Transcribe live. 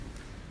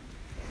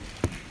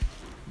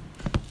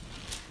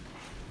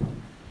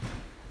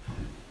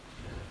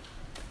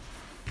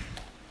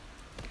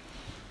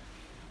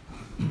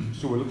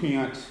So we're looking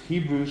at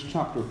Hebrews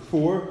chapter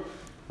 4,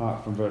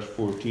 from verse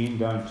 14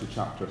 down to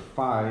chapter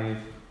 5,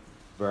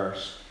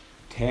 verse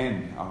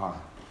 10. Our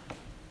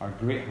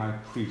great high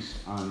priest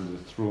and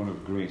the throne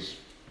of grace.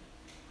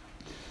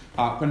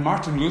 When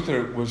Martin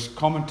Luther was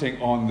commenting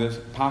on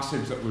this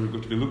passage that we were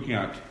going to be looking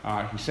at,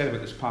 he said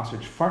about this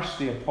passage, first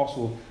the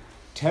apostle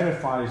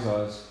terrifies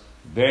us,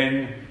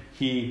 then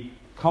he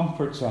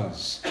comforts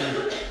us.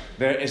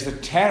 There is the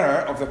terror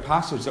of the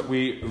passage that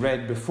we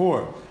read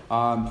before,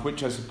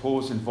 which I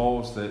suppose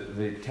involves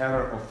the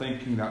terror of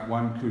thinking that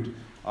one could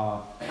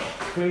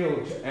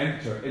fail to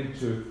enter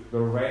into the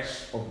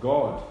rest of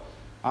God.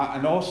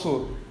 And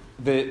also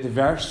the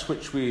verse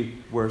which we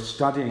were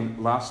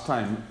studying last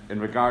time in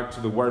regard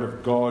to the Word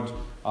of God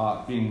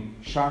being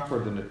sharper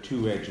than a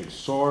two-edged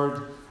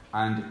sword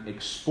and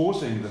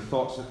exposing the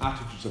thoughts and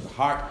attitudes of the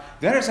heart.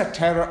 There is a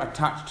terror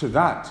attached to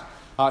that.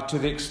 To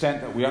the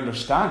extent that we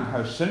understand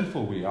how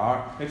sinful we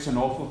are, it's an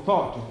awful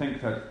thought to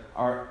think that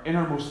our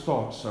innermost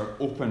thoughts are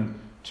open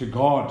to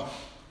God.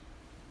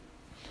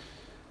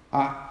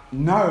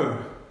 Now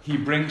he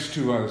brings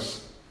to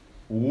us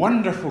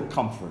wonderful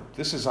comfort.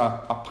 This is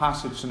a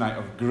passage tonight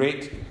of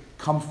great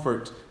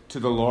comfort to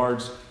the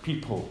Lord's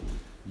people.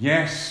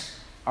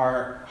 Yes,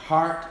 our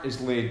heart is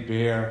laid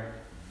bare,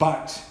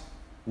 but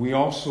we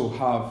also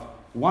have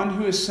one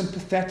who is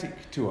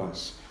sympathetic to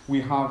us.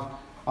 We have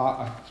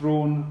a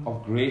throne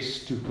of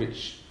grace to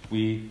which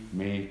we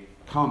may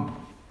come.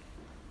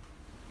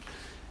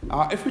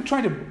 If we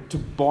try to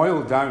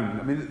boil down,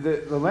 I mean,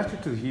 the letter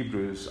to the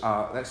Hebrews,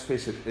 let's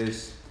face it,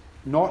 is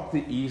not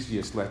the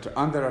easiest letter,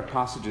 and there are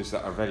passages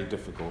that are very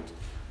difficult.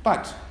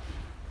 But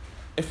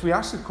if we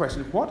ask the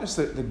question, what is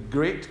the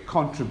great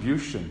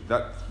contribution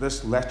that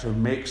this letter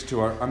makes to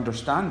our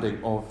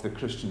understanding of the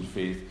Christian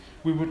faith,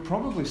 we would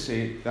probably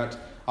say that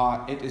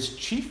it is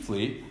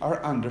chiefly our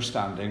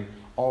understanding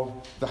of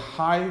the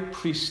high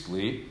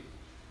priestly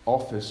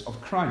office of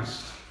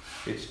Christ.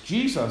 It's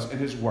Jesus in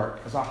his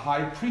work as a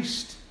high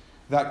priest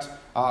that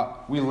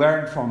we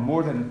learn from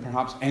more than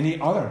perhaps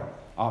any other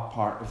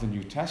part of the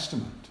New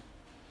Testament.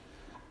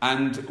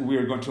 And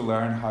we're going to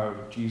learn how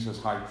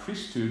Jesus' high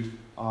priesthood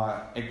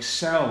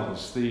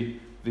excels the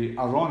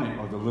Aaronic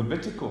or the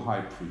Levitical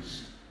high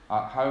priest.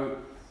 How,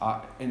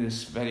 in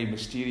this very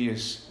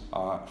mysterious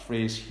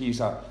phrase,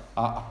 he's a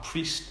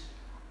priest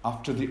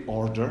after the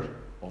order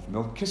of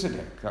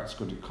Melchizedek. That's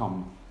going to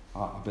come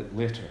a bit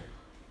later.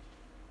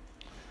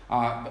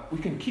 But we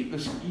can keep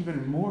this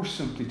even more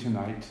simply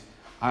tonight,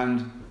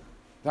 and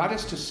that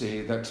is to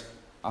say that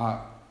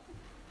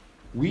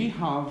we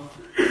have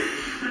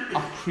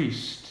a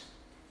priest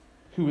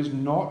who is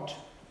not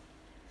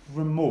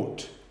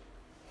remote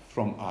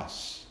from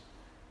us.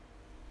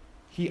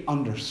 He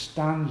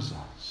understands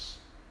us.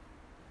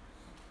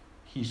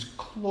 He's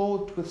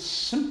clothed with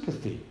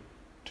sympathy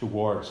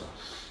towards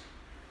us.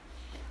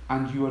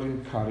 And you are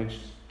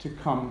encouraged to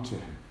come to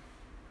him,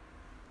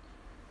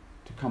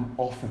 to come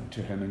often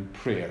to him in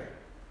prayer,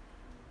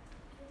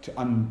 to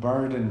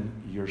unburden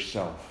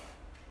yourself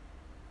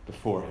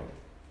before him,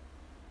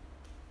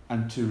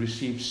 and to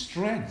receive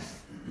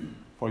strength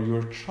for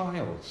your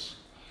trials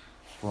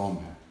from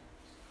him.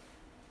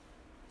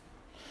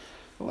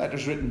 The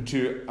letter's written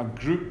to a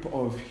group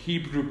of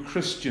Hebrew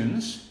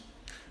Christians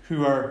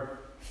who are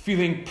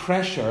feeling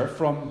pressure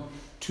from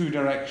two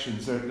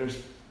directions.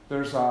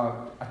 There's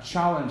a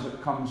challenge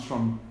that comes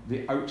from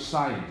the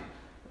outside.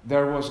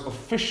 There was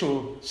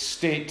official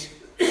state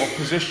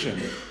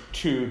opposition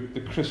to the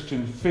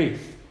Christian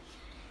faith.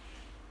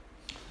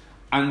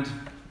 And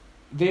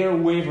they're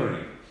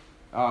wavering.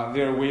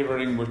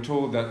 We're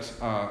told that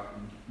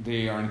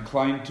they are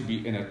inclined to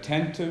be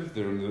inattentive.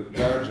 They're on the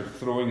verge of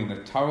throwing in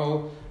the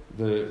towel.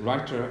 The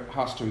writer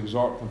has to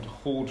exhort them to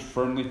hold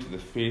firmly to the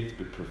faith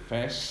we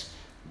profess.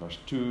 Verse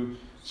 2,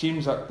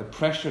 seems that the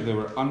pressure they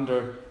were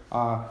under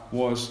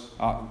was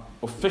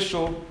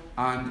official,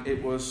 and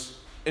it was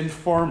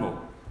informal.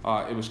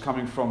 It was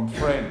coming from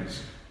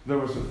friends. There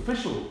was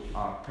official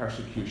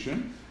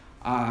persecution.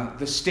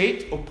 The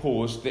state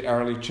opposed the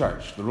early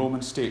church. The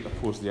Roman state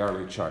opposed the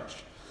early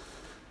church.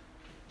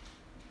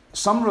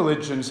 Some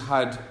religions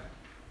had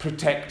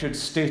protected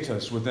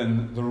status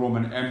within the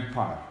Roman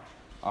Empire.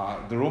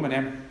 The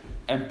Roman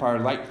Empire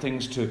liked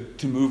things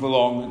to move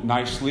along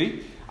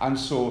nicely, and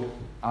so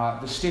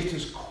the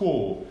status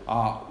quo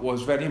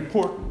was very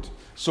important.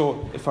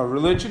 So if a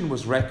religion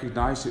was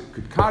recognized, it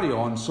could carry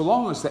on so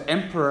long as the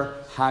emperor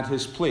had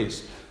his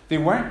place. They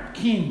weren't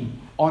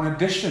keen on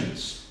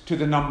additions to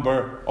the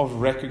number of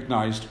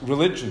recognized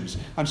religions.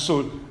 And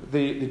so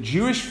the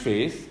Jewish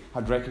faith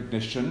had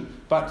recognition,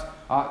 but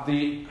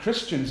the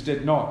Christians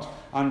did not.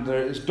 And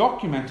there is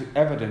documented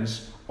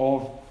evidence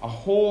of a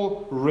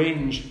whole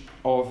range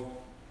of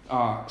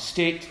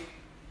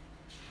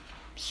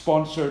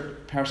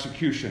state-sponsored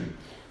persecution.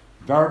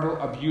 Verbal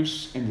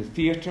abuse in the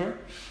theatre,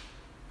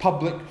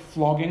 public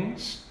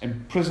floggings,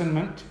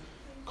 imprisonment,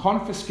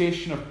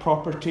 confiscation of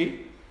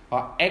property,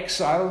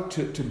 exile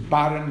to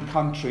barren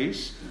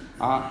countries,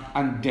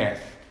 and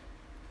death.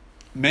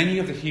 Many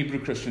of the Hebrew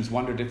Christians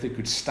wondered if they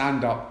could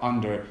stand up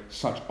under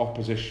such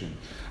opposition.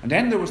 And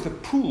then there was the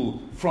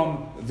pull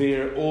from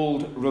their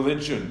old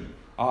religion.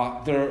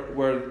 There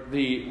were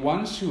the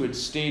ones who had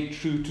stayed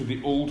true to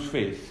the old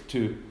faith,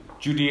 to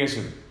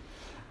Judaism.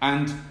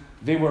 And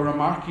they were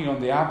remarking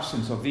on the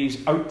absence of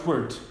these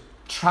outward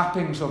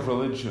trappings of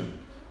religion.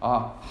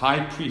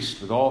 High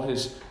priest with all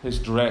his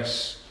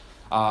dress.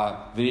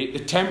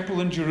 The temple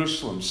in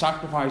Jerusalem,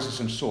 sacrifices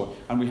and so on.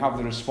 And we have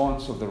the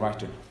response of the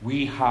writer.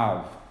 We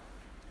have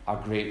a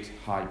great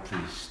high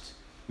priest.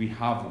 We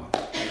have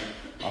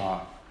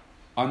one.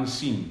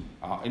 Unseen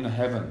in the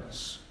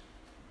heavens.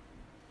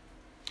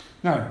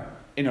 Now,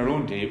 in our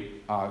own day,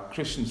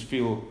 Christians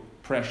feel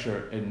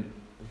pressure in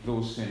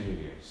those same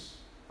areas.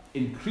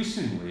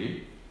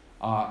 Increasingly,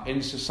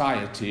 in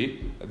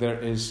society, there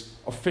is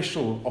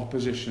official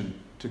opposition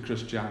to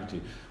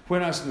Christianity.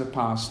 Whereas in the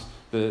past,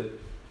 the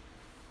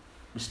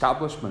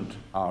establishment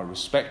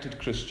respected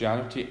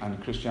Christianity,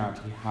 and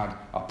Christianity had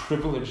a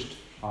privileged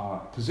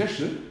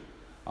position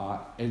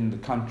in the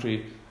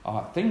country,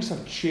 things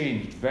have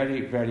changed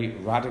very, very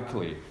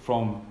radically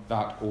from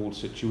that old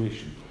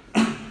situation.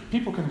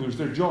 People can lose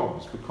their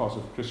jobs because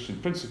of Christian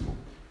principle.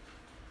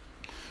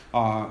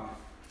 A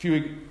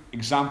few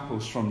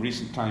examples from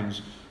recent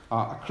times.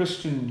 A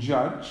Christian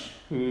judge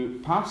who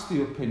passed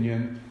the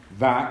opinion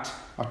that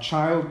a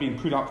child being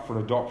put up for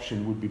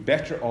adoption would be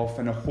better off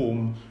in a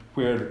home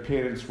where the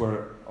parents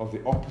were of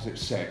the opposite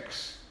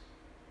sex,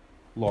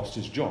 lost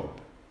his job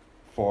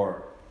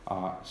for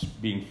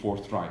being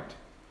forthright.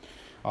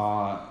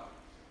 A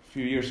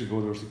few years ago,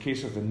 there was the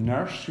case of the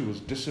nurse who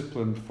was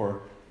disciplined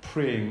for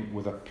praying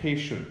with a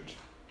patient.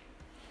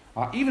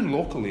 Even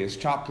locally, as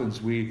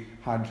chaplains, we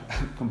had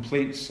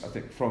complaints, I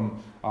think,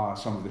 from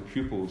some of the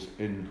pupils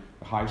in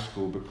the high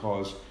school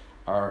because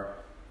our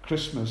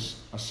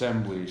Christmas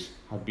assemblies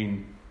had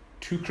been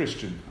too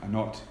Christian and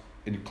not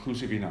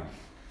inclusive enough.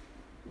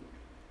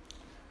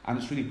 And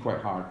it's really quite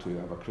hard to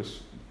have a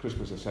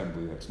Christmas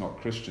assembly that's not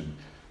Christian,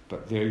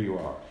 but there you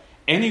are.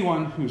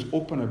 Anyone who's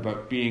open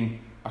about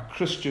being a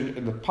Christian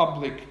in the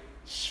public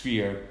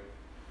sphere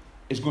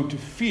is going to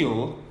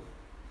feel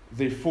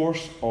the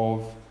force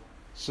of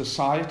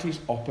society's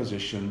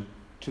opposition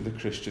to the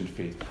Christian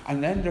faith.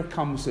 And then there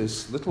comes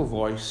this little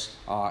voice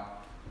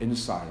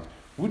inside.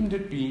 Wouldn't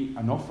it be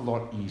an awful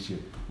lot easier?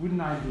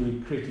 Wouldn't I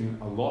be creating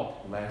a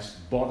lot less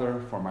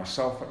bother for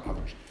myself and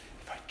others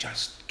if I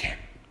just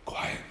kept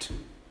quiet?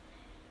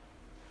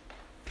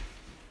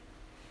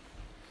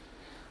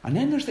 And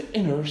then there's the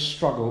inner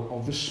struggle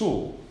of the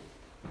soul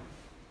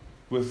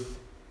with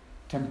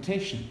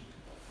temptation,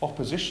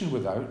 opposition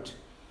without,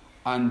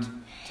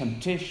 and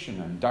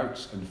temptation and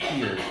doubts and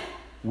fears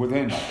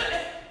within.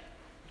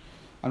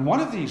 And one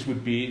of these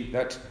would be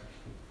that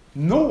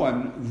no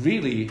one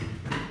really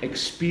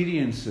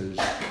experiences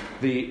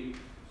the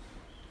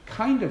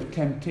kind of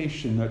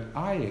temptation that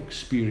I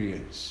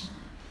experience.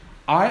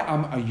 I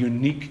am a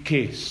unique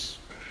case.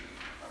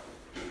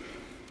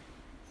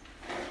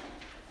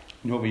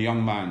 You know of a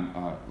young man,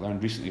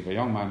 learned recently of a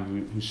young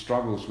man who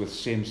struggles with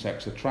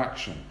same-sex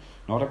attraction.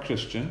 Not a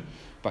Christian,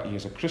 but he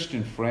has a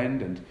Christian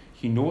friend, and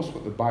he knows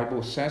what the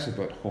Bible says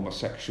about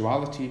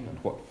homosexuality and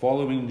what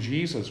following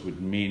Jesus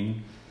would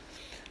mean.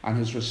 And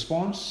his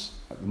response,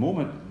 at the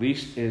moment at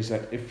least, is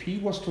that if he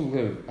was to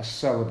live a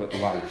celibate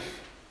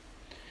life,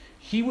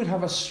 he would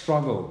have a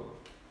struggle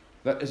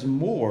that is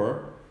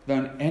more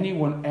than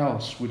anyone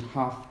else would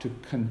have to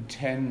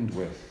contend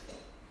with.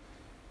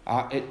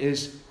 It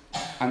is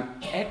an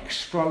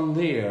extra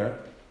layer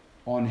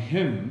on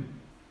him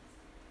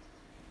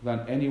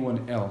than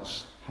anyone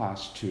else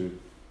has to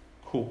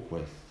cope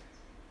with.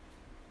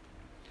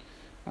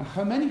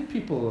 How many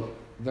people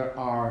there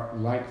are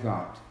like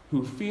that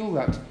who feel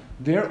that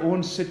their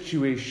own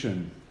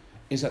situation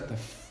is at the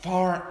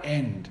far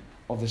end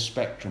of the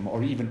spectrum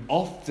or even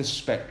off the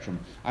spectrum,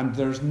 and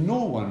there's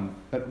no one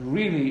that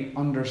really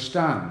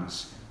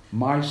understands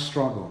my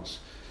struggles.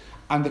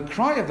 And the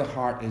cry of the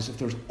heart is, if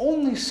there's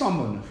only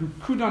someone who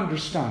could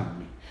understand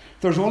me,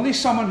 if there's only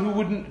someone who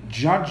wouldn't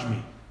judge me,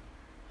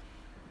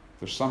 if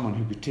there's someone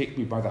who could take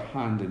me by the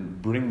hand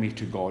and bring me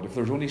to God, if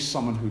there's only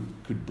someone who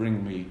could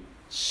bring me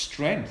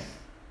strength.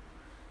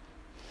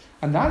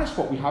 And that is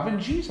what we have in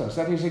Jesus.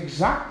 That is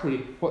exactly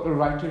what the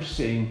writer's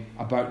saying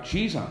about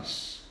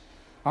Jesus.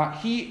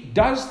 He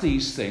does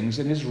these things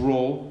in his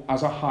role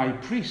as a high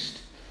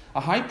priest.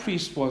 A high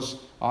priest was,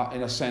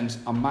 in a sense,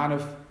 a man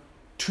of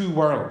two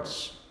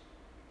worlds.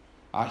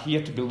 He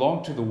had to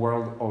belong to the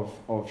world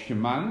of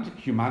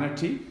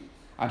humanity,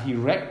 and he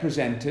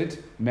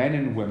represented men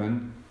and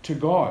women to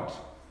God.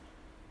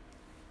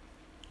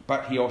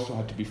 But he also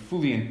had to be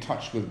fully in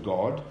touch with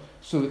God,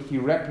 so that he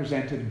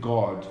represented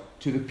God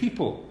to the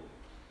people.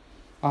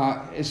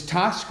 His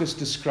task is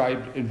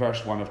described in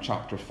verse 1 of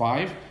chapter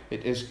 5.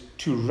 It is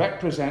to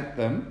represent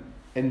them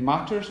in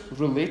matters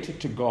related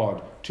to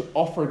God, to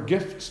offer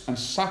gifts and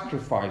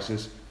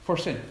sacrifices for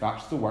sin.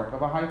 That's the work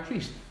of a high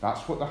priest.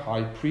 That's what the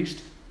high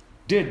priest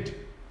did.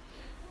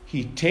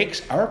 He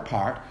takes our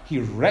part, he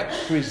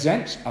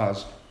represents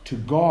us to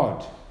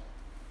God.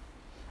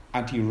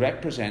 and he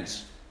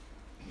represents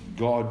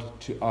God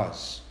to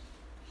us.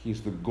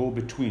 He's the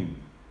go-between.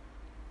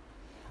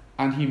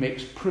 And he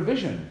makes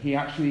provision. He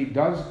actually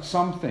does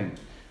something.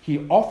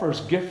 He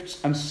offers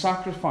gifts and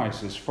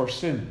sacrifices for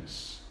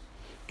sins.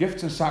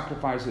 Gifts and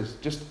sacrifices,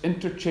 just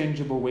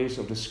interchangeable ways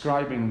of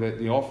describing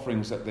the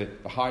offerings that the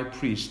high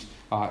priest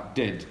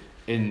did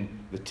in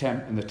the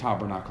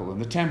tabernacle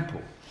and the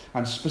temple.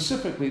 And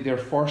specifically, they're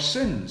for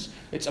sins.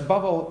 It's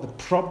above all the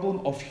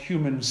problem of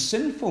human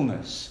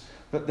sinfulness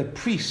that the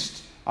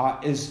priest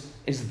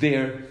is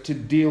there to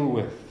deal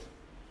with.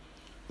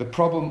 The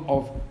problem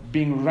of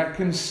being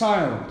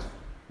reconciled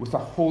with a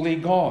holy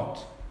God,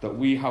 that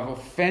we have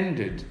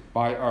offended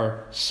by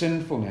our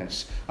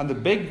sinfulness. And the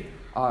big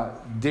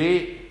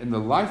day in the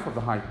life of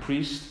the high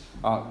priest,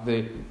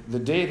 the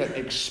day that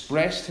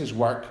expressed his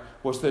work,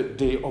 was the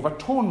Day of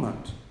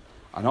Atonement.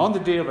 And on the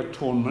Day of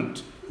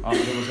Atonement,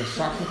 there was a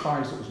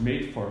sacrifice that was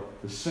made for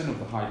the sin of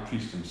the high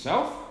priest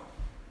himself,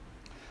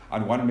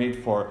 and one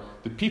made for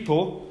the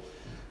people.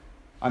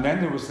 And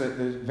then there was the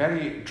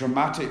very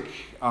dramatic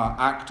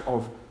act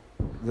of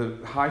the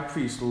high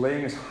priest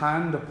laying his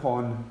hand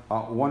upon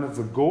one of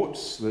the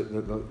goats, the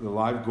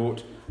live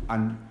goat,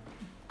 and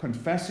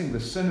confessing the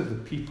sin of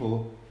the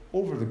people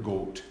over the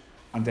goat,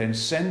 and then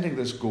sending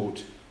this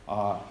goat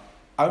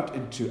out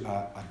into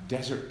a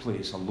desert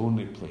place, a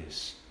lonely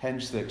place.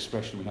 Hence the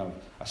expression we have,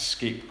 a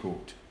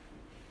scapegoat.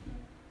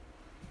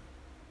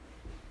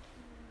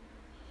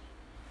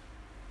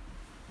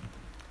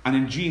 And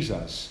in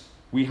Jesus,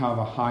 we have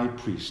a high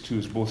priest who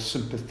is both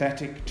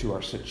sympathetic to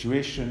our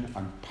situation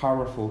and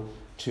powerful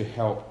to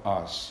help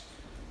us.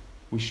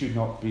 We should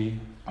not be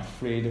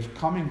afraid of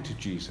coming to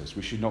Jesus.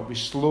 We should not be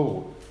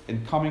slow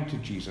in coming to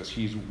Jesus.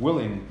 He's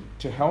willing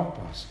to help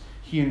us.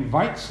 He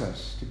invites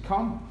us to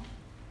come.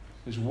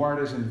 His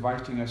word is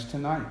inviting us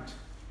tonight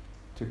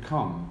to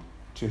come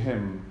to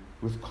him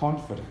with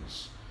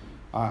confidence.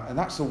 And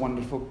that's the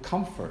wonderful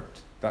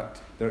comfort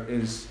that there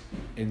is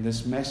in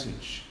this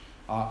message.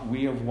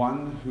 We have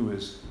one who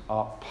is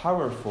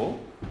powerful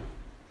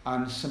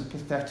and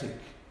sympathetic,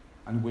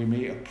 and we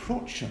may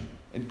approach him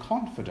in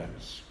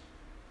confidence.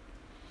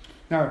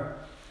 Now,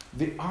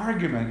 the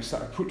arguments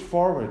that are put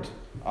forward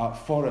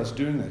for us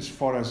doing this,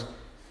 for us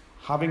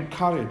having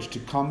courage to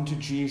come to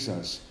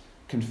Jesus,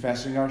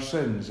 confessing our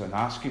sins and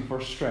asking for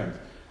strength,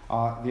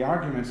 the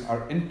arguments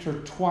are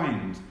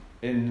intertwined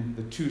in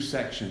the two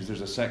sections.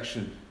 There's a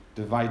section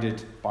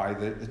divided by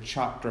the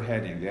chapter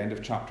heading, the end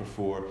of chapter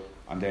 4,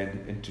 and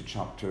then into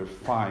chapter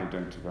 5,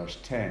 down to verse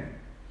 10.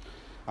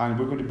 And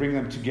we're going to bring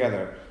them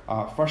together.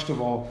 First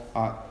of all,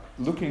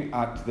 looking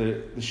at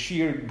the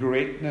sheer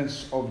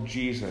greatness of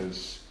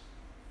Jesus,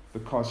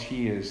 because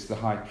he is the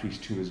high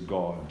priest who is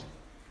God.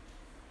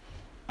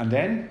 And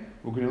then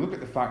we're going to look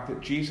at the fact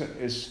that Jesus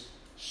is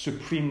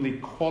supremely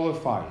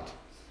qualified.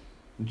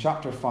 In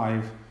chapter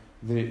 5,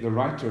 the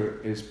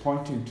writer is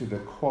pointing to the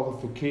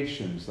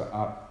qualifications that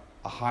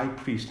a high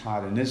priest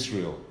had in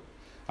Israel.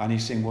 And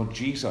he's saying, well,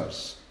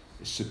 Jesus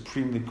is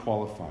supremely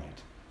qualified.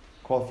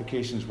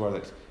 Qualifications were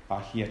that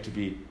he had to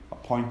be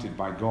appointed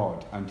by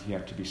God, and he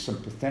had to be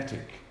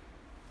sympathetic.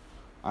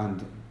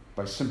 And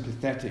by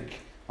sympathetic,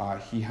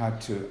 he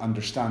had to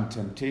understand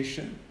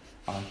temptation,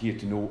 he had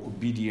to know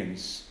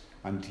obedience,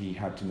 and he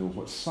had to know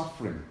what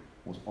suffering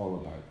was all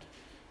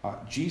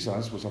about.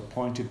 Jesus was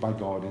appointed by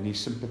God, and he's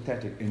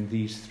sympathetic in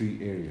these three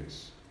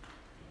areas.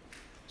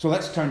 So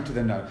let's turn to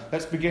them now.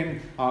 Let's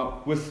begin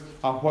with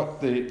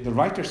what the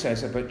writer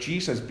says about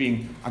Jesus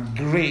being a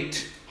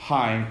great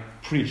high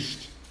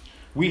priest.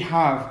 We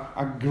have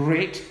a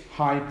great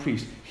high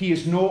priest. He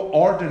is no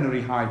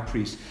ordinary high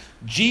priest.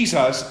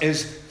 Jesus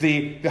is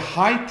the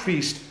high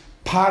priest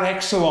par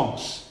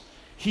excellence.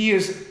 He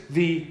is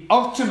the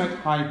ultimate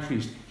high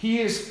priest. He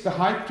is the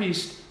high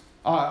priest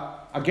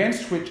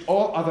against which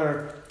all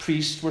other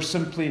priests were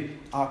simply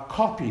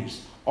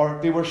copies, or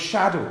they were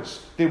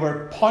shadows. They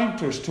were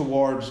pointers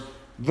towards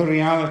the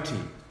reality.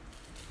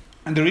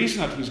 And the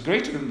reason that he's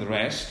greater than the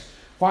rest,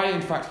 why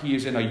in fact he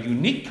is in a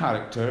unique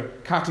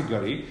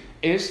category,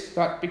 is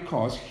that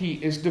because he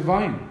is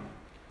divine.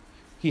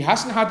 He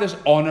hasn't had this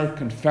honor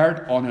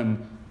conferred on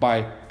him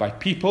by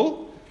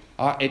people.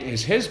 It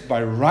is his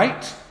by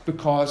right,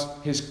 because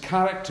his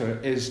character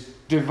is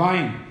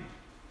divine.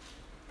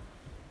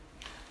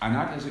 And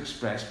that is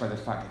expressed by the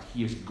fact that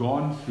he has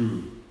gone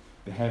through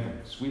the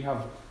heavens. We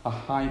have a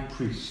high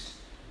priest,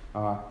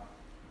 a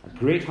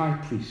great high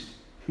priest,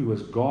 who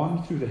has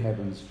gone through the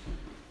heavens,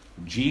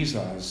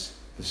 Jesus,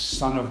 the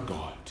Son of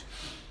God.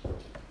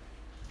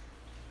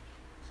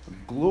 A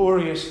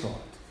glorious thought.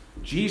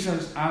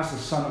 Jesus, as the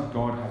Son of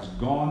God, has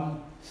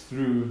gone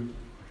through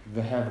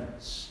the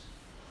heavens.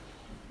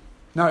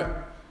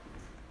 Now,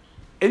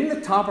 in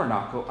the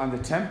tabernacle and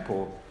the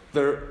temple,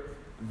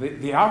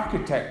 the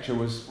architecture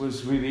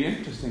was really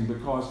interesting,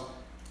 because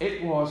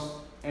it was,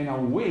 in a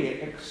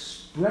way,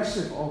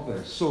 expressive of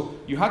this. So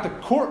you had the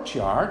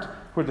courtyard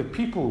where the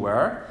people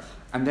were,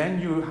 and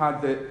then you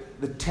had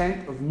the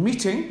tent of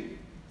meeting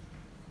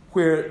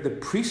where the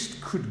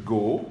priest could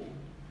go.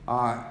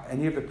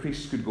 Any of the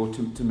priests could go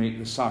to make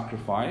the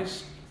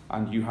sacrifice.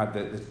 and you had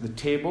the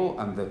table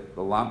and the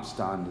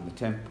lampstand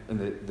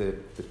and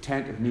the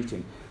tent of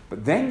meeting.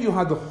 But then you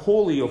had the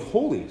Holy of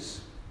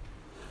Holies,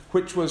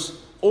 which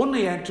was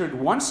only entered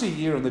once a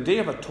year on the Day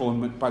of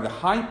Atonement by the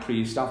high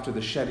priest after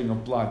the shedding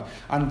of blood.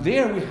 And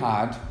there we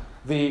had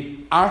the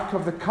Ark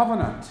of the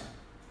Covenant.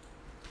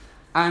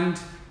 And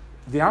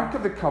the Ark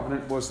of the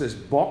Covenant was this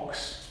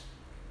box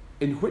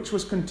in which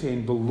was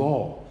contained the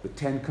law, the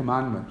 10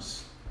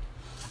 Commandments.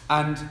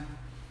 And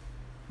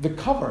the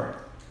cover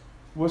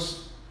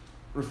was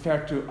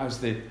referred to as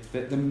the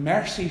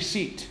mercy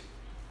seat.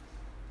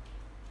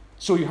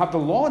 So you have the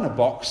law in a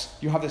box,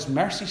 you have this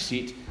mercy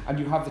seat, and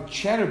you have the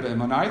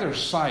cherubim on either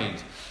side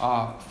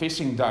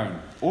facing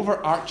down,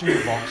 overarching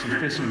the box and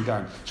facing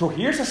down. So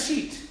here's a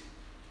seat.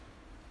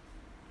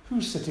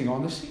 Who's sitting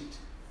on the seat?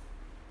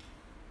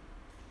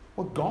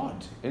 Well,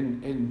 God,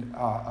 in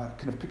a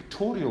kind of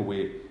pictorial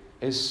way,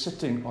 is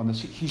sitting on the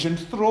seat. He's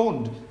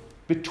enthroned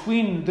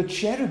between the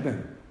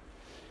cherubim.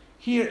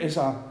 Here is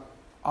a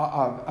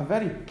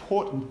very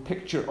potent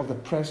picture of the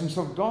presence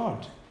of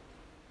God.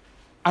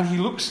 And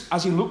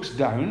as he looks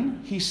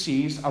down, he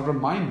sees a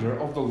reminder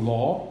of the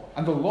law,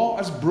 and the law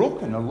as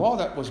broken, a law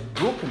that was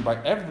broken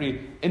by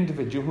every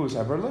individual who has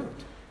ever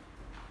lived.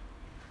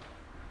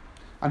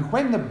 And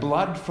when the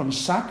blood from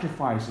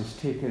sacrifice is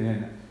taken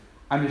in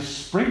and is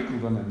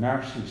sprinkled on the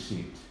mercy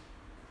seat,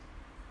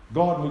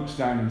 God looks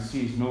down and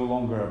sees no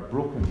longer a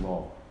broken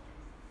law,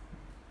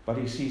 but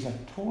he sees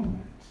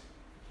atonement.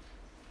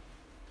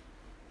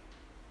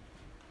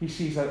 He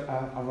sees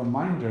a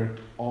reminder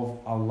of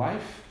a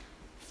life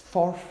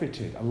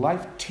forfeited, a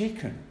life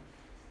taken.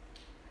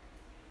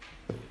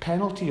 The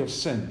penalty of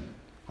sin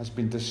has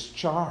been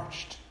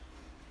discharged,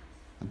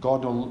 and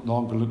God no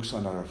longer looks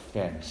on our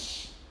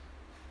offence,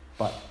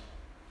 but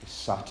is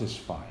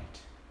satisfied.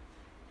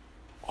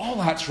 All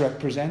that's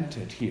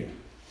represented here.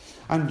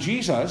 And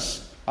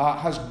Jesus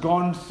has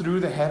gone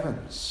through the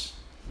heavens.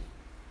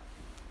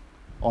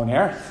 On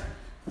earth,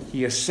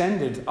 he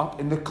ascended up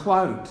in the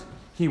cloud.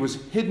 He was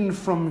hidden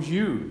from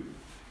view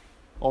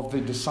of the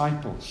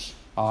disciples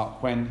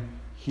when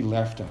he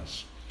left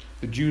us.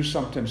 The Jews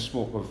sometimes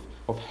spoke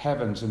of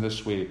heavens in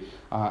this way,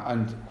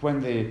 and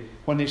when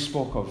they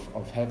spoke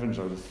of heavens,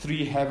 or the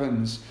three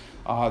heavens,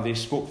 they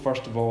spoke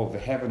first of all of the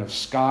heaven of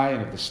sky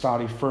and of the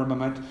starry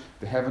firmament,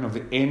 the heaven of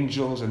the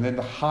angels, and then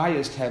the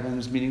highest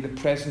heavens, meaning the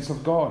presence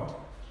of God.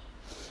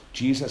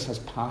 Jesus has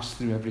passed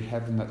through every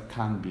heaven that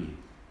can be,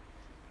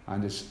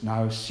 and is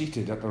now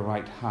seated at the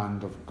right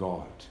hand of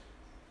God.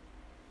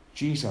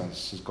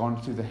 Jesus has gone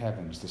through the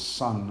heavens, the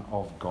Son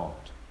of God.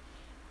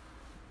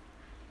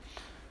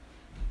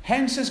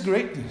 Hence his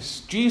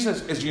greatness.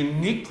 Jesus is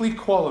uniquely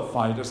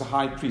qualified as a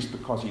high priest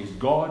because he is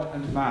God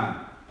and man.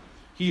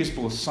 He is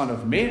both Son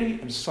of Mary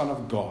and Son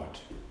of God.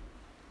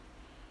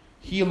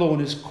 He alone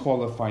is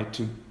qualified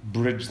to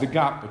bridge the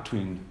gap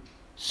between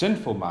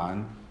sinful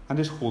man and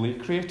his holy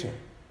Creator.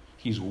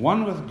 He's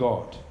one with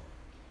God.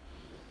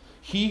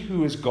 He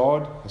who is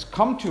God has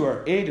come to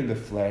our aid in the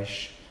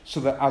flesh, so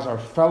that as our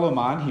fellow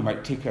man he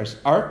might take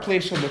our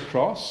place on the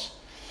cross,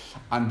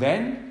 and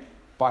then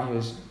by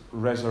his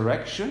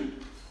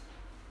resurrection,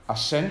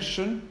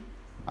 ascension,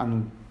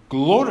 and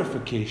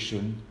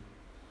glorification,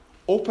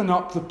 open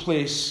up the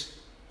place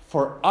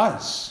for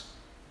us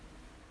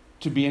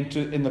to be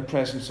in the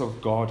presence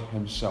of God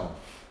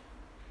himself.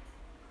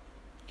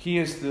 He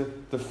is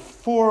the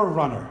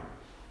forerunner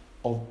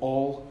of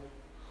all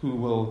who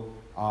will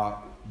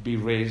be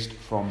raised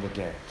from the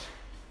dead.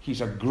 He's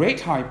a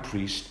great high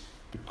priest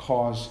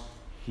because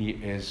he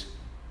is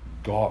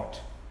God.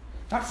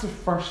 That's the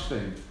first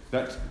thing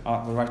that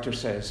the writer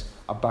says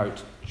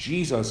about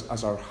Jesus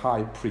as our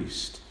high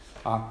priest.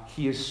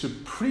 He is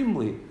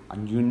supremely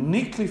and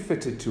uniquely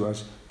fitted to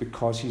us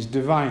because he's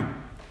divine.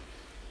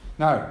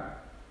 Now,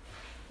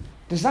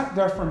 does that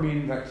therefore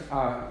mean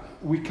that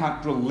we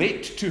can't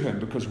relate to him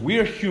because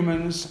we're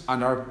humans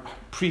and our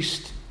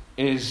priest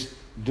is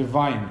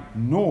divine?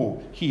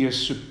 No, he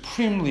is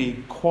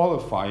supremely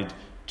qualified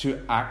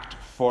to act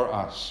for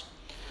us.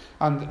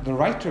 And the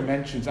writer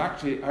mentions,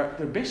 actually, there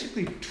are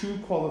basically two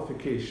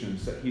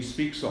qualifications that he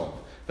speaks of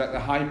that the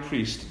high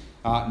priest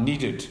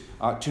needed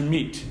to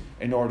meet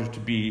in order to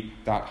be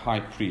that high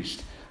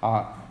priest.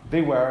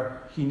 They were,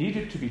 he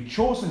needed to be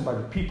chosen by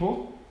the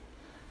people,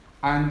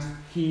 and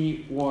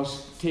he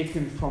was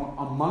taken from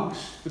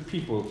amongst the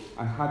people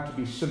and had to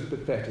be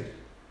sympathetic.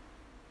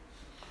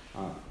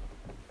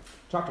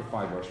 Chapter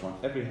 5, verse 1,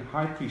 every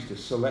high priest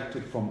is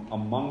selected from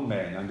among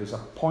men and is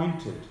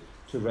appointed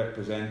to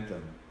represent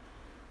them.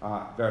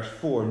 Verse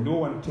 4, no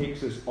one takes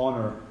his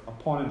honour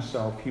upon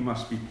himself, he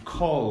must be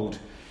called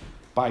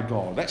by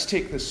God. Let's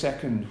take the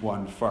second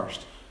one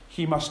first.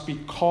 He must be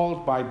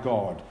called by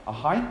God. A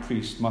high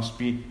priest must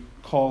be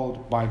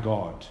called by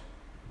God.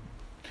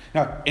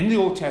 Now, in the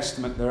Old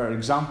Testament, there are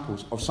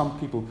examples of some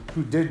people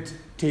who did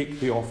take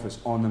the office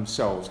on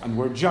themselves and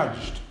were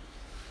judged.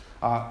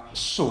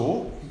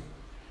 So,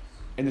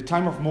 in the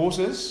time of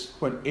Moses,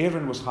 when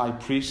Aaron was high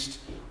priest,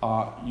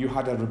 you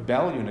had a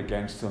rebellion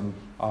against him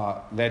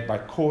led by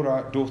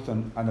Korah,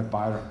 Dathan, and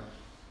Abiram.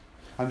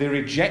 And they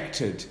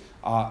rejected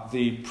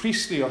the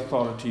priestly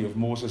authority of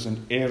Moses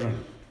and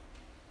Aaron.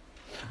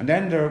 And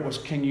then there was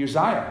King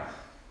Uzziah,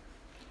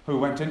 who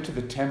went into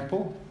the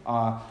temple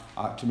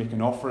to make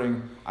an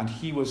offering, and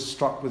he was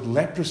struck with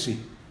leprosy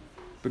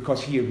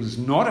because he was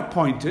not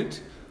appointed,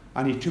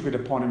 and he took it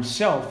upon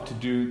himself to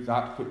do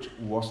that which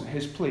wasn't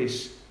his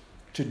place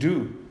to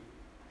do.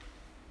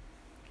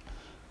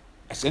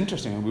 It's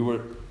interesting, and we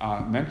were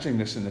mentioning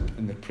this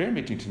in the prayer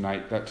meeting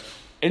tonight, that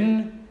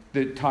in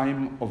the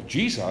time of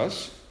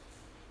Jesus,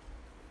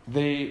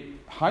 the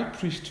high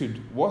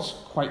priesthood was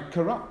quite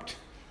corrupt,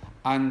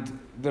 and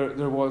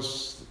there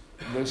was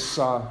this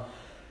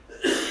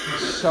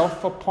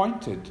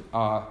self-appointed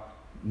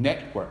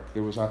network.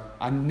 There was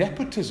a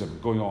nepotism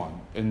going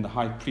on in the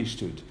high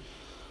priesthood.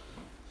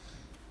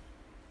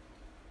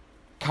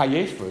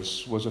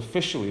 Caiaphas was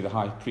officially the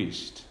high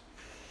priest.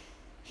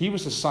 He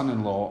was the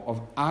son-in-law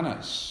of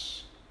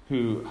Annas,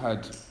 he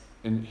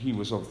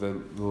was of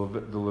the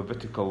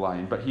Levitical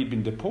line, but he'd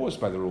been deposed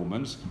by the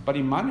Romans, but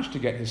he managed to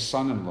get his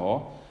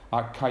son-in-law,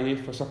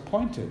 Caiaphas,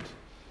 appointed.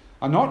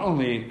 And not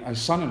only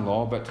his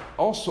son-in-law, but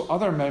also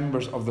other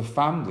members of the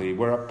family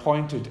were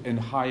appointed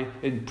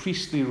in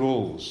priestly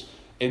roles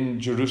in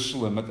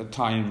Jerusalem at the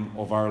time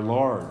of our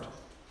Lord.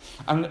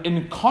 And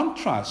in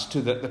contrast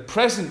to the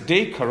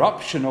present-day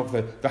corruption of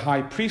the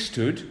high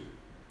priesthood,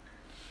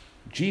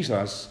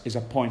 Jesus is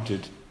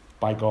appointed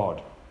by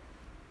God.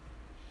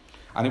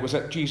 And it was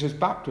at Jesus'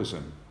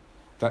 baptism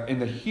that in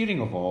the hearing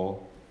of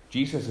all,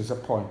 Jesus is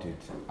appointed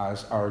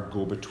as our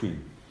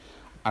go-between.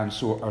 And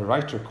so a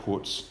writer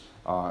quotes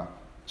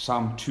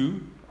Psalm 2,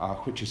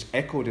 which is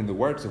echoed in the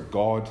words of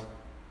God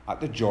at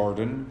the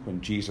Jordan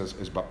when Jesus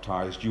is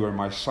baptized. "You are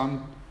my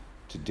son,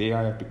 today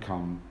I have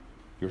become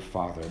your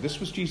father." This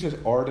was Jesus'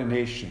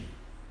 ordination,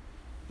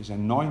 his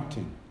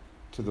anointing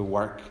to the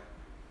work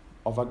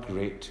of a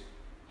great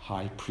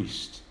high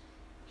priest.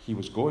 He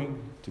was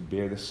going to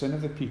bear the sin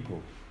of the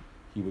people.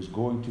 He was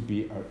going to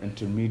be our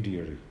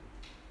intermediary.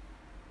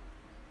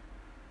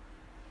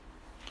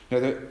 Now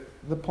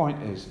the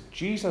point is,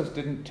 Jesus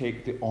didn't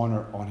take the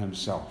honor on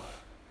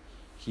himself.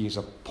 He is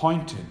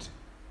appointed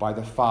by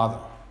the Father.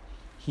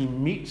 He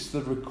meets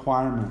the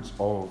requirements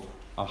of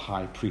a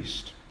high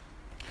priest.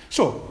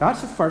 So,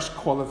 that's the first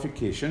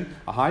qualification.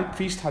 A high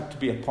priest had to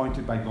be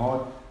appointed by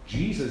God.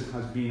 Jesus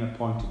has been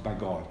appointed by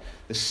God.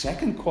 The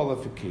second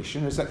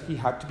qualification is that he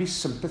had to be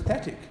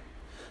sympathetic.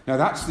 Now,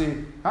 that's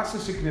the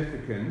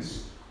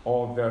significance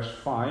of verse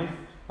 5,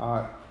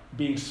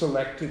 being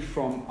selected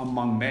from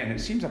among men. It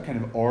seems a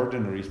kind of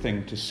ordinary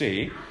thing to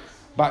say,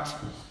 but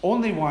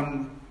only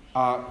one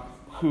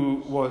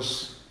who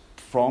was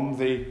from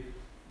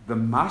the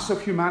mass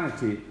of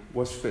humanity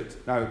was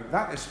fit. Now,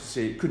 that is to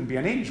say, it couldn't be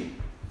an angel.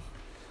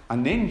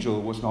 An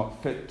angel was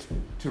not fit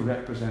to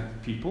represent the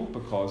people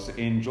because the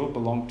angel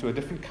belonged to a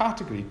different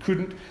category. He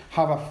couldn't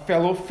have a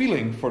fellow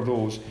feeling for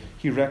those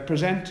he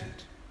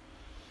represented.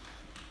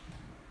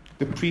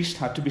 The priest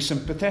had to be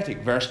sympathetic.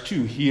 Verse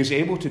 2, he is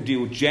able to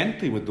deal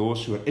gently with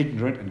those who are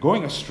ignorant and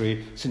going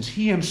astray, since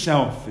he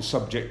himself is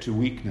subject to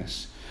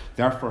weakness.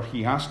 Therefore,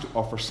 he has to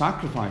offer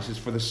sacrifices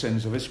for the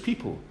sins of his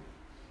people.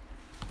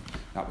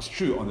 That was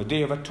true on the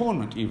Day of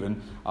Atonement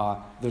even.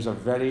 There's a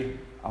very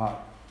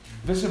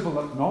visible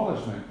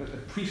acknowledgement that the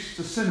priest's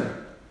a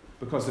sinner,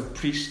 because the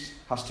priest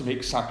has to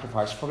make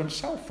sacrifice for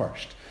himself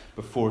first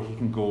before he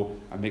can go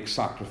and make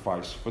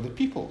sacrifice for the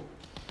people.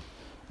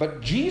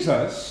 But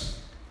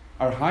Jesus,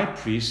 our high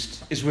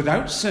priest, is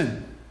without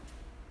sin.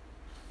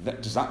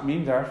 Does that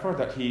mean, therefore,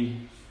 that he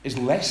is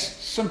less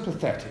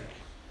sympathetic?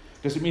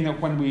 Does it mean that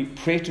when we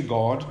pray to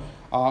God,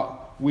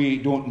 we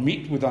don't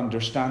meet with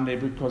understanding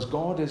because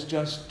God is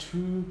just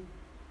too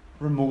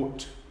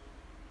remote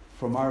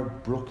from our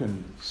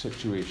broken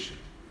situation?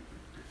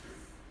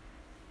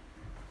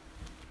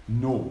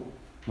 No,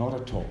 not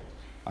at all.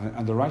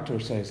 And the writer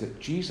says that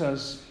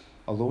Jesus,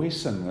 although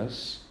he's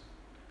sinless,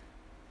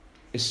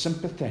 is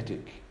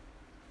sympathetic,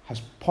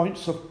 has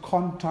points of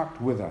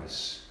contact with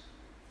us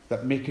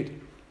that make it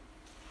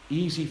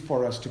easy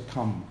for us to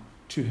come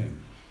to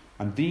him.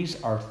 And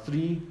these are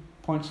 3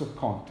 points of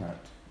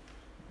contact.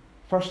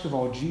 First of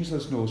all,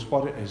 Jesus knows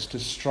what it is to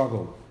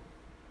struggle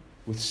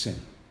with sin.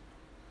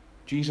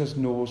 Jesus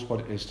knows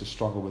what it is to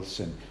struggle with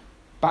sin.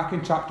 Back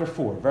in chapter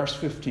 4, verse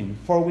 15,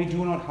 "For we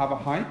do not have a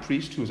high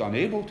priest who is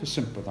unable to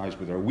sympathize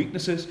with our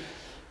weaknesses,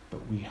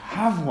 but we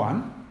have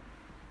one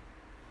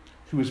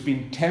who has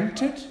been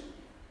tempted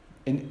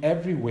in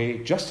every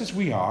way, just as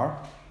we are,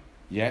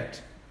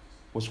 yet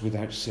was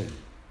without sin."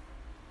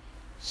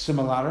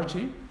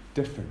 Similarity,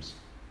 difference.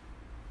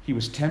 He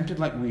was tempted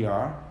like we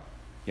are,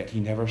 yet he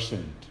never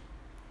sinned.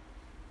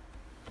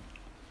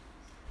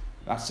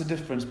 That's the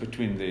difference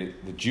between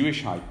the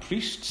Jewish high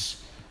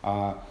priests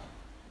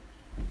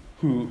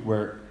who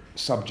were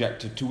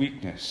subjected to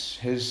weakness.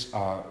 His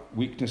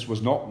weakness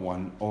was not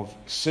one of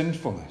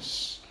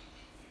sinfulness.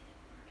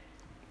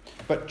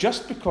 But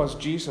just because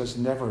Jesus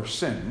never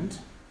sinned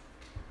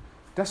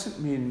doesn't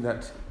mean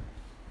that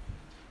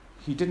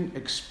he didn't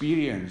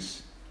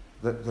experience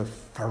the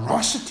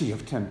ferocity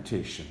of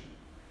temptation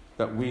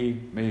that we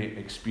may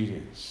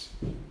experience.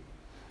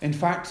 In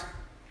fact,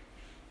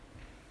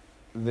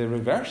 the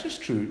reverse is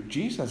true.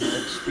 Jesus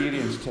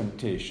experienced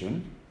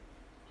temptation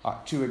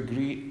to a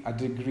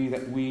degree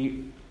that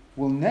we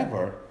will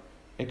never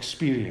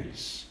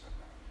experience.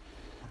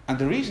 And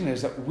the reason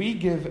is that we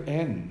give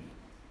in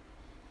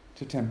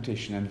to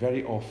temptation, and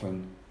very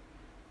often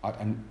at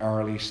an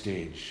early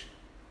stage.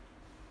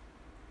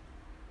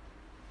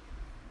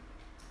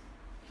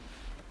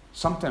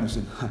 Sometimes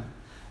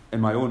in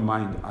my own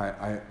mind,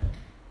 I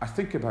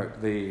think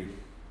about the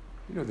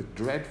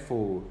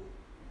dreadful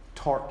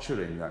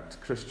torturing that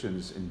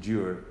Christians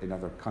endure in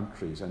other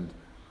countries, and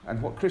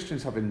what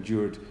Christians have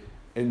endured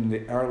in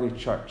the early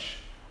church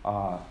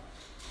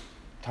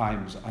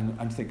times,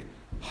 and think,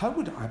 how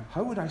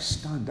would I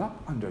stand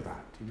up under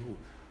that?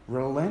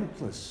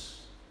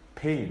 Relentless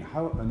pain.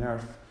 How on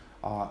earth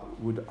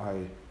would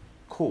I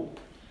cope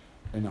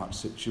in that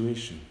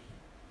situation?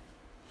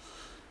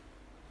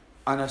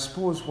 And I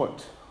suppose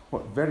what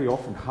very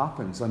often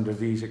happens under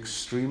these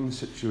extreme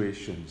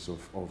situations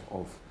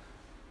of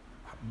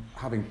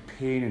having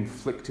pain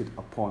inflicted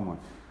upon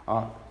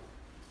one,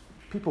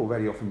 people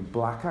very often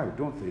black out,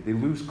 don't they? They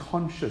lose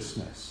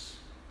consciousness.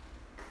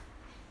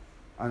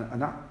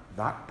 And at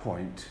that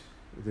point,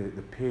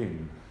 the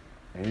pain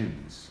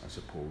ends, I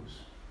suppose.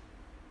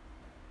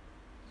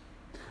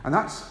 And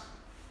that's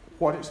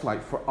what it's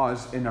like for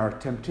us in our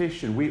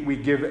temptation. We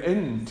give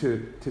in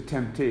to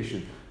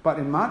temptation. But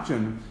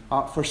imagine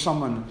for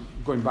someone,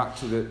 going back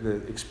to the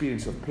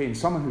experience of pain,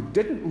 someone who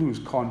didn't lose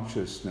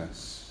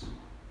consciousness,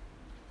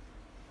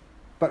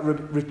 but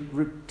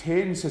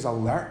retains his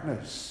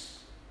alertness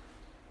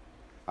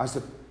as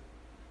the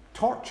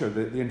torture,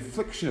 the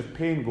infliction of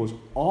pain goes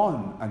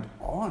on and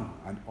on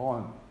and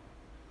on.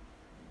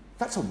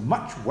 That's a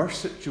much worse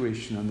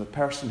situation than the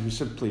person who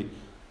simply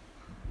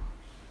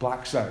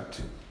blacks out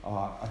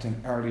at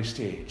an early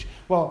stage.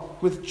 Well,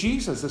 with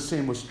Jesus, the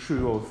same was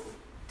true of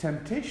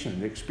temptation,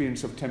 the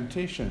experience of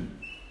temptation.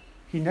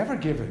 He never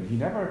gave in. He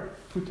never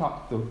put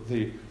up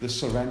the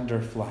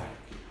surrender flag.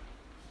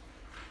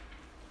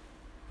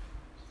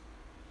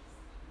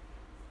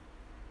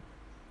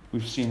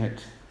 We've seen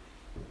it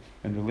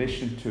in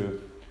relation to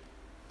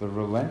the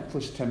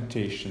relentless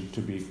temptation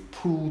to be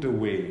pulled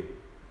away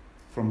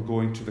from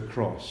going to the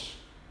cross.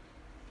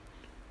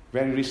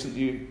 Very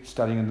recently,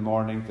 studying in the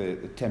morning,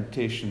 the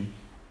temptation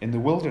in the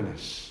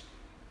wilderness.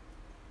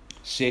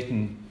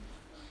 Satan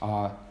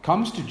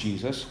comes to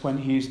Jesus when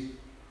he's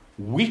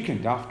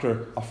weakened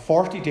after a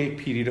 40-day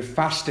period of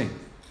fasting.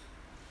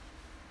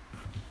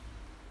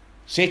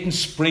 Satan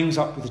springs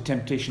up with the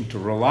temptation to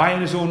rely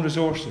on his own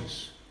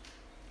resources,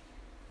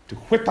 to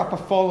whip up a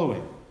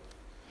following,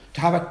 to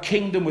have a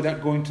kingdom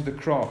without going to the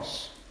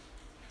cross.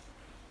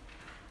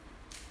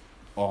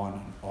 On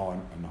and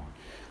on and on.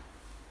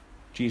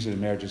 Jesus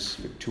emerges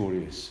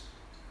victorious.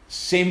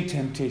 Same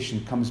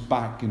temptation comes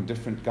back in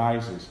different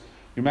guises.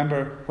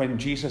 Remember when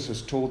Jesus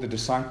has told the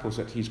disciples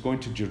that he's going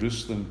to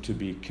Jerusalem to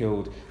be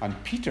killed,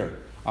 and Peter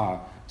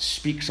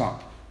speaks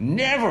up,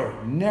 "Never,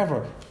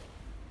 never.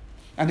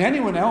 And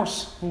anyone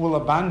else who will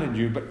abandon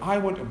you, but I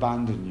won't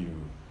abandon you."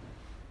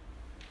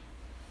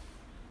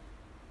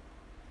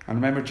 And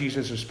remember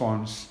Jesus'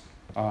 response,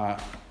 and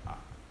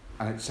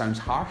it sounds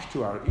harsh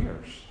to our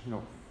ears,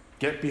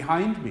 "Get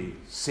behind me,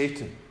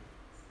 Satan."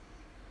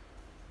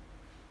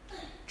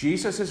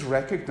 Jesus is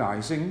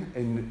recognizing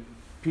in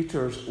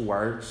Peter's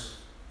words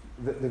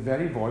the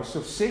very voice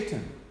of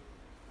Satan.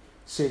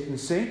 Satan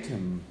saying to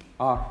him,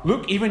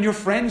 "Look, even your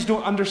friends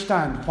don't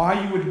understand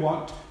why you would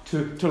want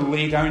to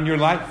lay down your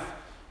life.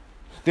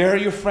 There are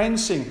your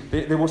friends saying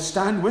they will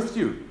stand with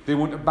you. They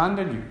won't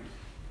abandon you.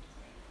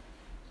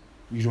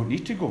 You don't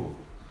need to go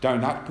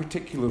down that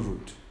particular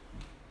route.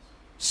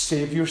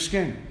 Save your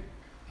skin."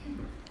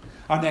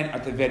 And then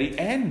at the very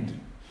end,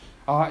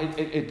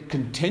 it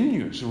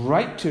continues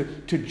right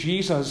to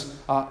Jesus'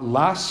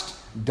 last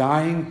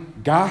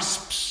dying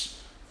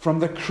gasps from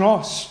the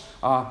cross.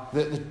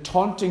 The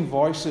taunting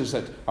voices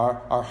that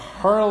are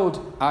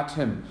hurled at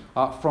him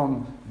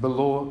from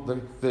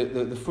below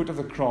the foot of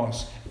the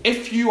cross.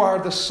 "If you are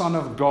the Son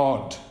of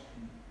God,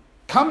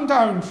 come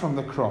down from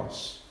the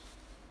cross."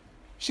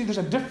 See, there's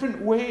a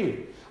different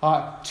way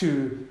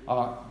to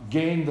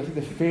gain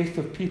the faith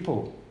of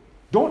people.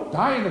 Don't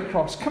die on the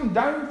cross. Come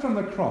down from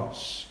the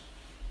cross.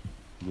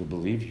 We'll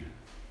believe you.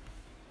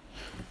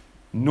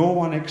 No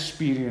one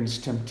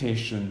experienced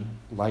temptation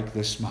like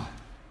this man.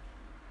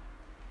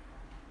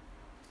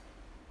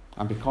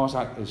 And because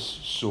that is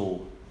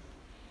so,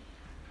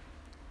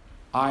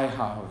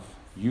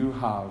 you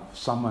have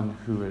someone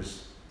who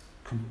is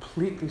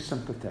completely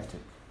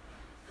sympathetic,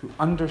 who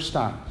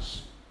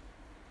understands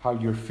how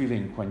you're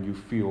feeling when you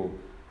feel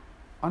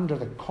under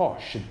the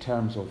cosh in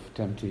terms of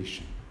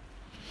temptation.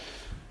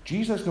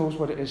 Jesus knows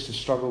what it is to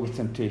struggle with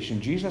temptation.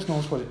 Jesus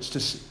knows what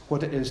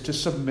it is to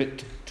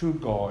submit to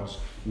God's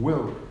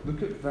will.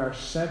 Look at verse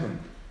 7.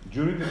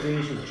 During the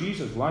days of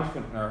Jesus' life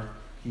on earth,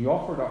 he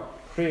offered up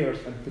prayers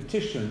and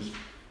petitions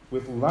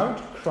with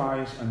loud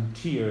cries and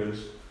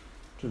tears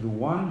to the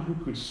one who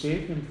could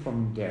save him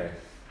from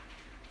death.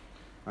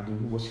 and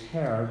who was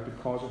heard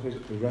because of his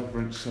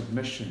reverent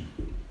submission.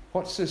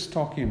 What's this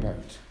talking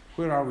about?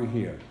 Where are we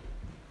here?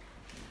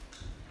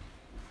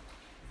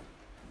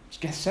 It's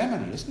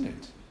Gethsemane, isn't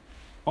it?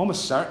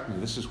 Almost certainly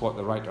this is what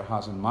the writer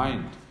has in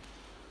mind.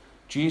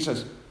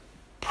 Jesus'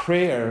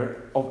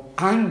 prayer of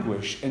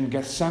anguish in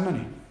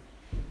Gethsemane.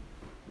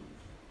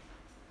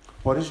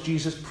 What is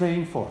Jesus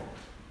praying for?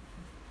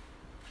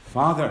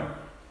 Father,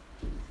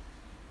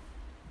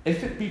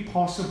 if it be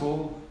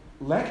possible,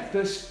 let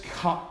this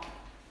cup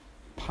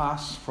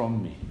pass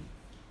from me,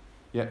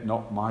 yet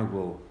not my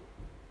will,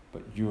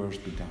 but yours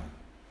be done.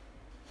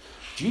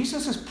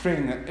 Jesus is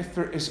praying that if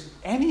there is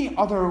any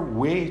other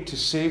way to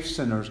save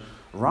sinners,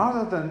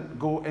 rather than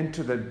go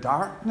into the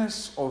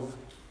darkness of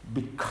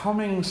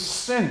becoming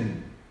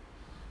sin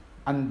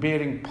and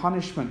bearing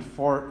punishment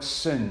for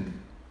sin,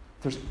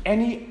 if there's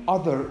any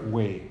other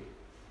way,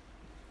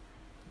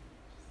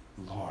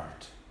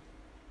 Lord,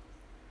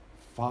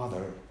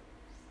 Father,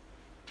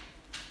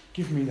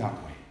 give me that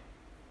way.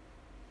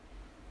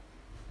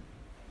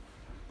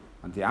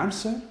 And the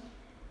answer?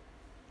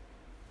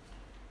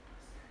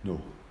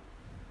 No.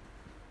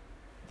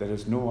 There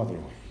is no other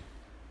way.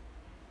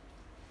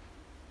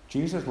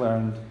 Jesus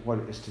learned what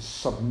it is to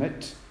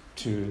submit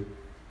to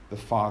the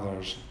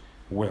Father's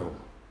will.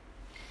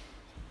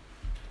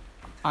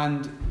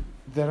 And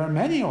there are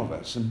many of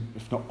us, and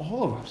if not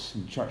all of us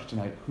in church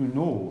tonight, who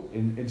know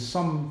in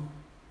some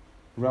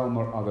realm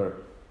or other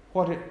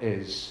what it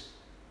is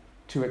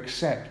to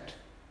accept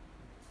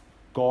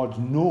God's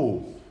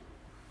no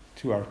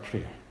to our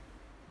prayer.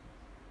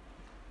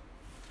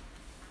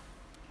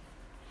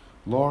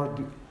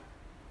 Lord,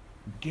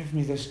 give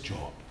me this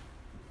job.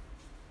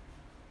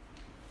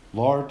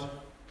 Lord,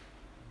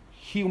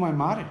 heal my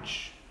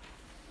marriage.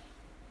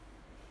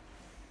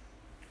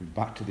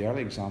 Back to the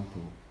early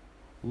example.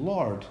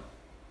 Lord,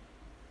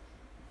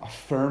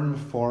 affirm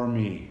for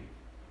me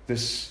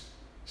this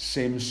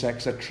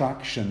same-sex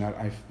attraction that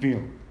I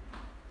feel.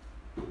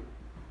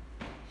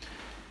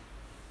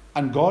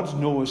 And God's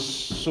no is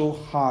so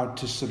hard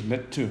to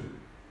submit to.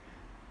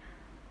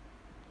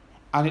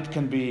 And it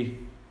can be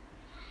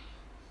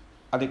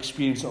an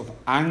experience of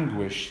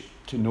anguish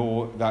to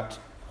know that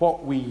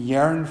what we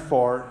yearn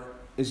for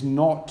is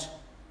not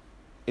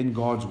in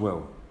God's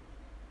will.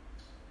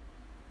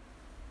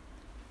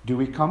 Do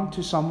we come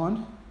to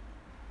someone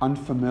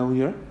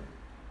unfamiliar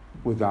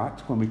with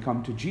that when we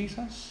come to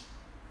Jesus?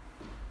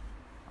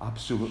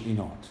 Absolutely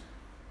not.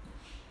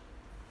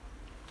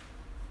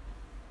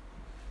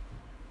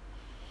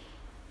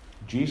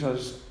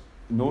 Jesus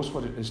knows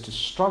what it is to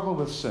struggle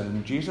with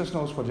sin. Jesus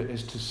knows what it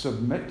is to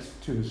submit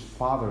to his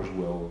Father's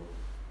will.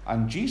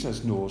 And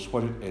Jesus knows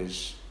what it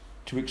is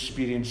to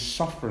experience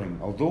suffering.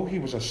 Although he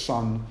was a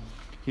son,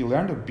 he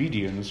learned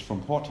obedience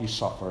from what he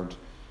suffered.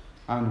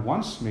 And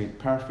once made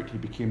perfect, he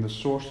became the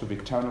source of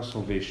eternal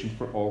salvation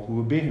for all who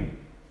obey him.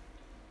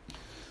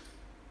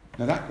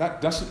 Now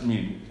that doesn't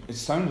mean, it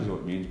sounds as though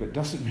it means, but it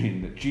doesn't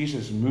mean that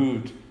Jesus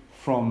moved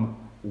from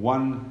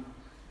one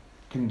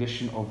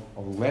condition of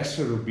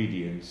lesser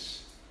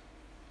obedience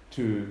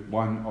to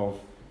one of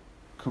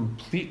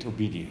complete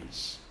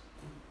obedience.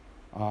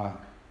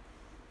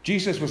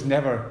 Jesus was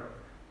never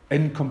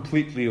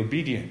incompletely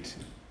obedient.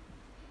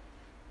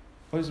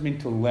 What does it mean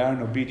to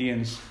learn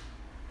obedience?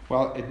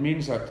 Well, it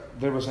means that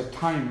there was a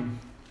time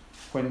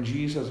when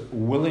Jesus'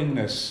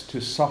 willingness to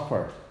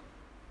suffer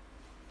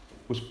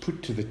was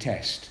put to the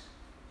test.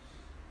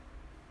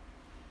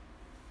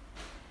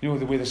 You know,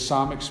 the way the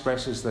psalm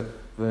expresses the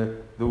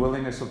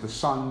willingness of the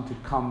Son to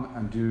come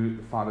and do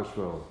the Father's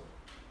will.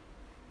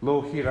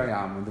 Lo, here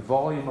I am. In the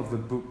volume of the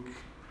book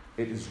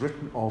it is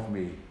written of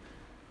me,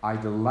 I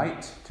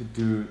delight to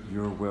do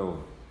your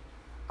will.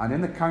 And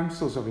in the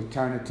councils of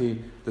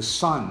eternity, the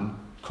Son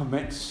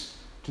commits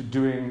to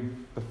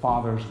doing the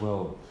Father's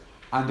will.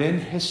 And in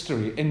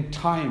history, in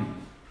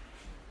time,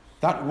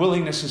 that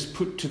willingness is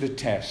put to the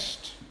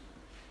test.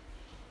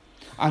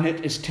 And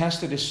it is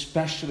tested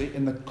especially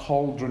in the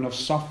cauldron of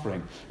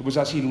suffering. It was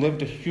as he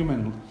lived a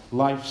human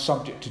life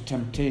subject to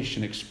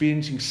temptation,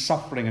 experiencing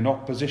suffering and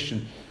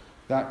opposition,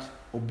 that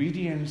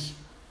obedience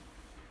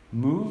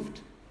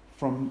moved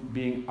from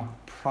being a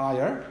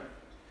prior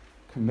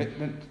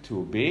commitment to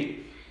obey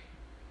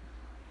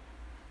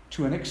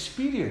to an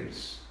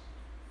experience.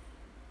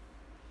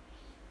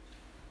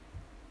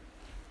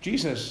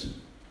 Jesus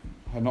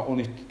had not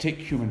only to take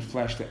human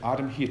flesh like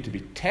Adam, he had to be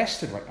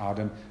tested like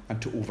Adam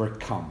and to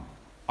overcome,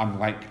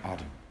 unlike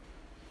Adam.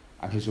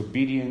 And his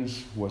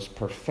obedience was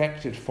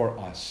perfected for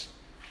us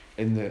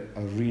in the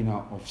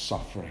arena of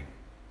suffering.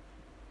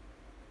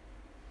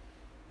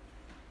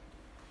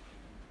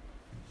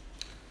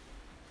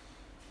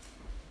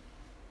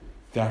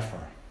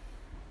 Therefore,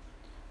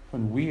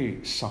 when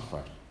we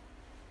suffer,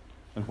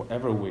 in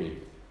whatever way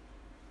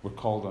we're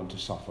called on to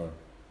suffer,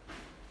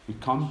 we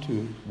come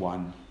to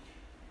one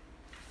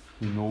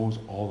who knows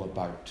all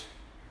about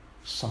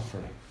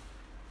suffering.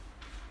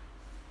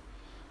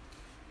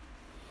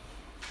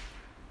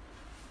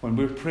 When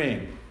we're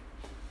praying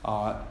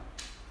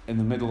in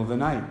the middle of the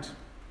night,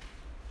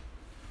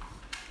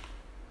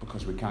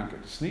 because we can't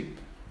get to sleep,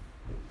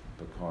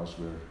 because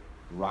we're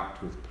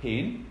racked with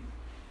pain,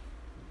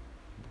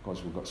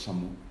 because we've got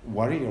some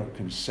worry or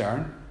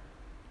concern,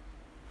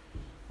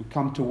 we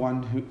come to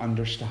one who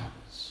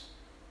understands.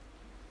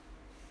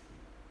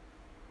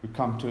 We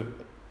come to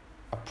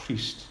a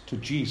priest, to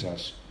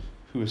Jesus,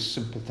 who is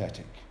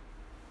sympathetic.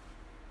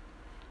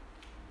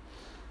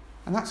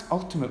 And that's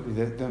ultimately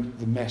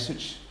the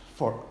message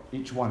for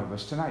each one of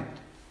us tonight.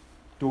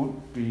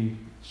 Don't be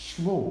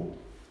slow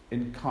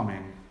in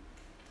coming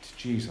to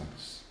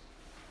Jesus.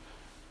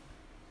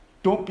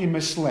 Don't be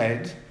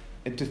misled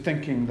into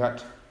thinking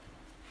that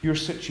your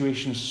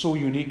situation is so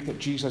unique that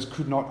Jesus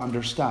could not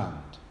understand.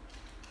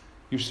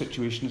 Your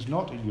situation is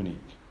not unique.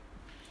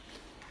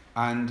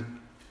 And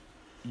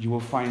you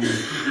will find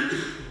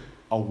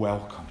a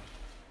welcome,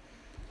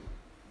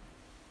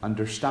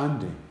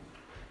 understanding,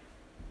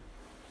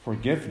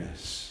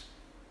 forgiveness,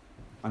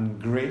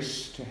 and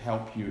grace to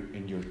help you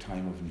in your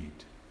time of need.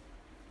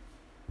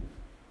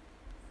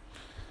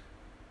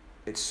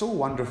 It's so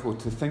wonderful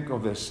to think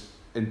of this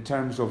in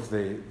terms of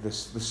the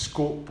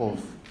scope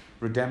of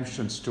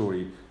redemption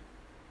story.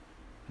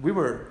 We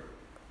were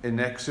in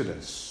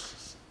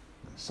Exodus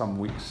some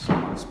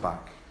months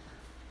back,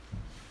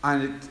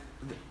 and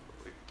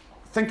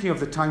thinking of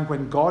the time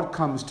when God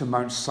comes to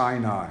Mount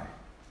Sinai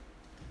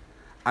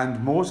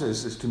and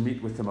Moses is to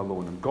meet with him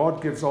alone, and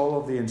God gives all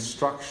of the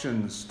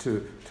instructions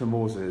to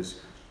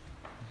Moses.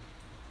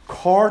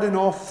 Cordon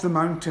off the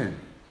mountain.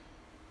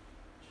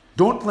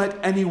 Don't let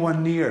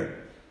anyone near.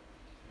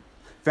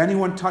 If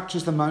anyone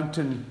touches the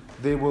mountain,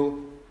 they will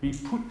be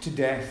put to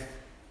death.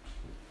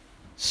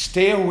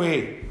 Stay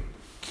away.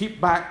 Keep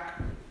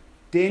back.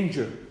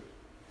 Danger.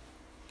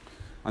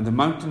 And the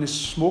mountain is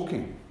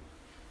smoking.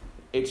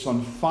 It's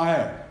on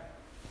fire.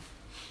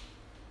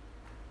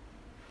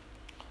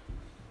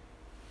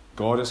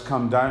 God has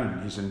come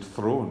down. He's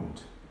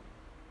enthroned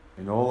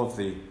in all of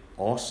the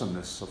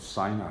awesomeness of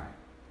Sinai.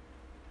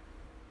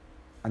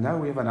 And now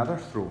we have another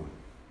throne.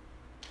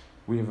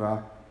 We have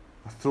a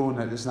throne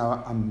that is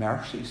now a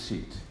mercy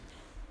seat.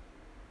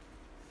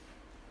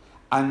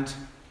 And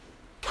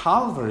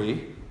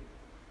Calvary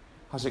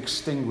has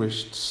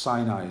extinguished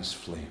Sinai's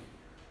flame.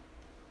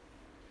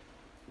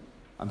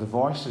 And the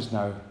voice is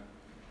now,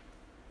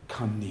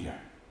 come near.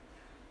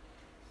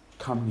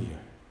 Come near.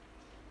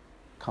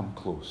 Come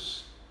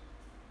close.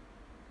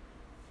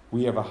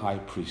 We have a high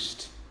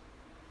priest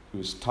who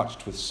is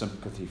touched with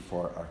sympathy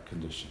for our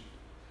condition.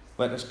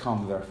 Let us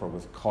come, therefore,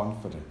 with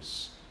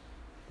confidence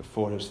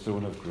before his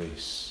throne of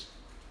grace,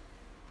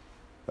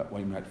 that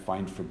we might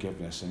find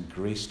forgiveness and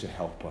grace to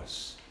help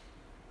us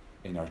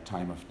in our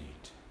time of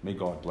need. May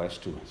God bless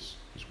to us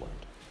his word.